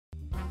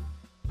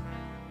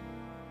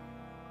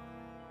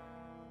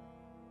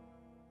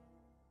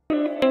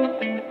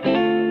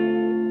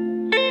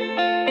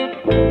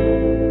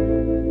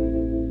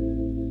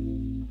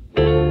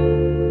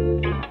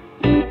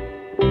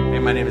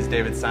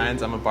David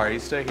Sines. I'm a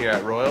barista here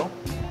at Royal.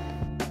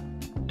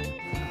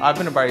 I've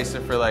been a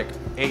barista for like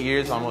 8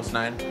 years, almost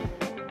 9.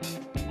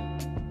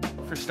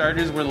 For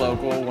starters, we're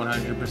local,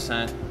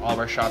 100%. All of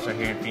our shops are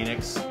here in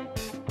Phoenix.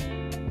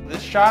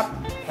 This shop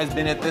has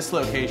been at this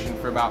location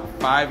for about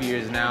 5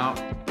 years now.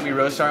 We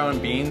roast our own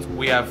beans.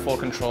 We have full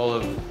control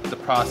of the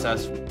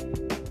process.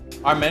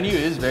 Our menu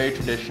is very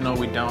traditional.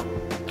 We don't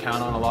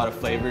count on a lot of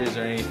flavors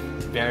or any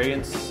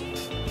variants.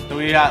 So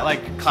we got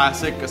like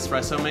classic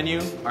espresso menu.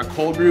 Our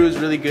cold brew is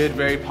really good,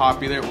 very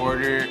popular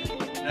order.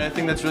 Another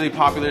thing that's really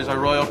popular is our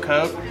Royal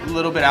Coke. A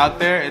little bit out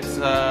there, it's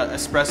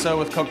espresso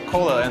with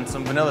Coca-Cola and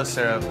some vanilla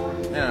syrup.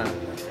 Yeah,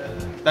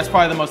 that's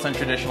probably the most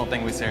untraditional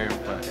thing we serve,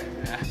 but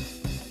yeah.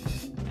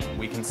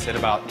 We can sit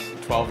about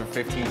 12 or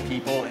 15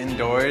 people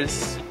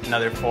indoors,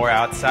 another 4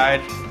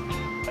 outside.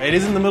 It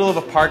is in the middle of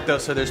a park though,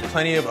 so there's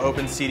plenty of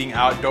open seating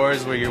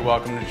outdoors where you're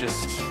welcome to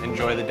just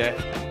enjoy the day.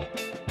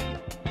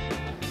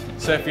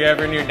 So if you're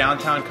ever near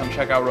downtown, come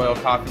check out Royal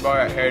Coffee Bar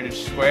at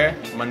Heritage Square,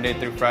 Monday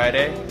through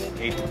Friday,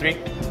 8 to 3.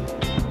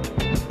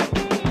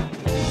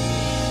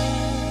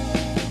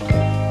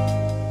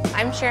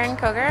 I'm Sharon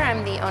Koger.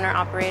 I'm the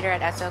owner-operator at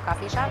Esso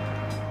Coffee Shop.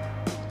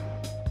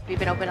 We've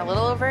been open a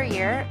little over a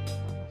year.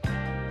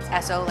 It's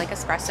Esso like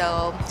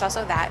espresso. It's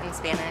also that in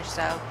Spanish,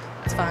 so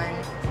it's fun.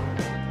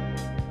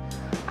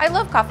 I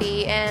love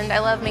coffee, and I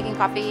love making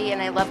coffee, and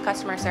I love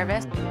customer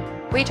service.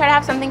 We try to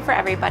have something for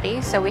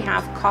everybody, so we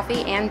have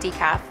coffee and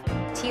decaf,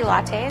 tea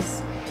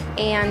lattes,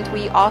 and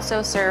we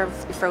also serve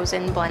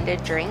frozen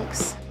blended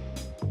drinks.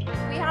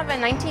 We have a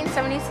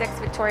 1976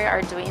 Victoria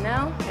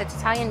Arduino. It's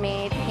Italian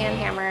made, hand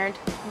hammered.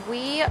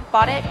 We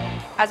bought it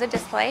as a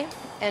display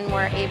and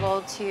were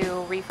able to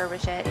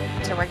refurbish it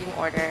to working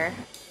order.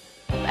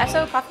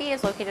 Esso Coffee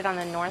is located on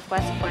the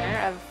northwest corner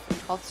of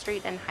 12th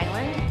Street and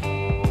Highland.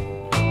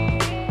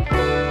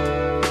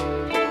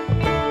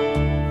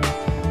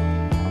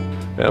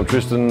 I'm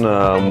Tristan,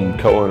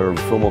 co-owner of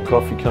Fillmore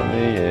Coffee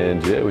Company,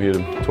 and yeah, we're here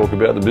to talk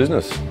about the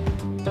business.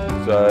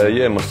 So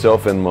yeah,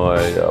 myself and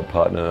my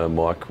partner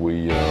Mike,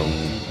 we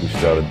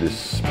started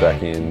this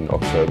back in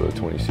October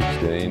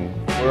 2016.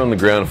 We're on the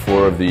ground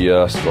floor of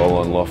the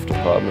Skyline Loft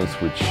Apartments,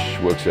 which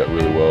works out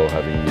really well,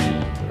 having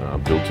the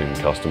built-in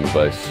customer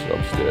base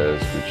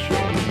upstairs,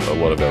 which a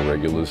lot of our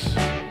regulars.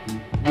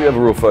 We have a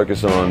real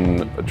focus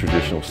on a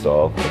traditional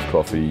style of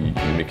coffee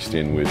mixed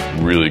in with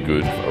really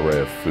good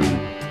array of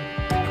food.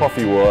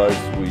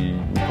 Coffee-wise, we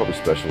probably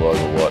specialise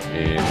a lot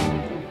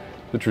in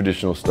the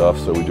traditional stuff,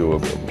 so we do a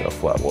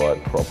flat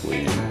white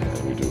properly,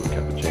 and we do a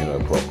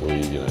cappuccino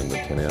properly, you know, in the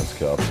 10-ounce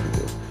cups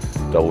with the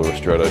double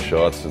ristretto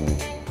shots and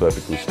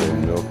perfectly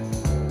steamed milk.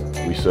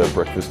 We serve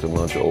breakfast and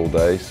lunch all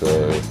day, so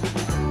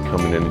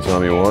come in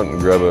anytime you want and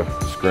grab a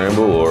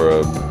scramble or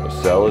a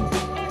salad.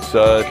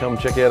 So come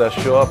check out our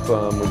shop.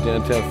 We're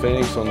downtown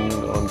Phoenix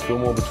on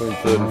Fillmore between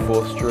 3rd and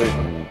 4th Street,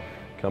 and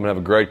come and have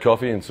a great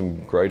coffee and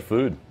some great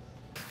food.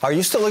 Are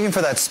you still looking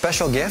for that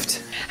special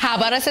gift? How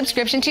about a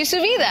subscription to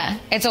Suvida?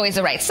 It's always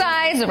the right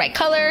size, the right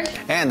color.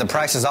 And the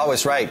price is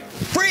always right.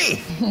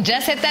 Free!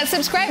 Just hit that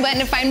subscribe button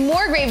to find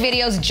more great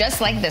videos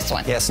just like this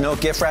one. Yes, no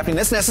gift wrapping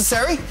is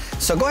necessary.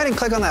 So go ahead and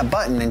click on that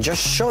button and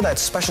just show that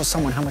special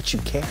someone how much you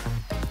care.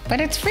 But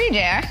it's free,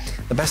 JR.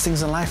 The best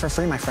things in life are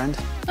free, my friend.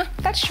 Oh,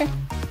 that's true.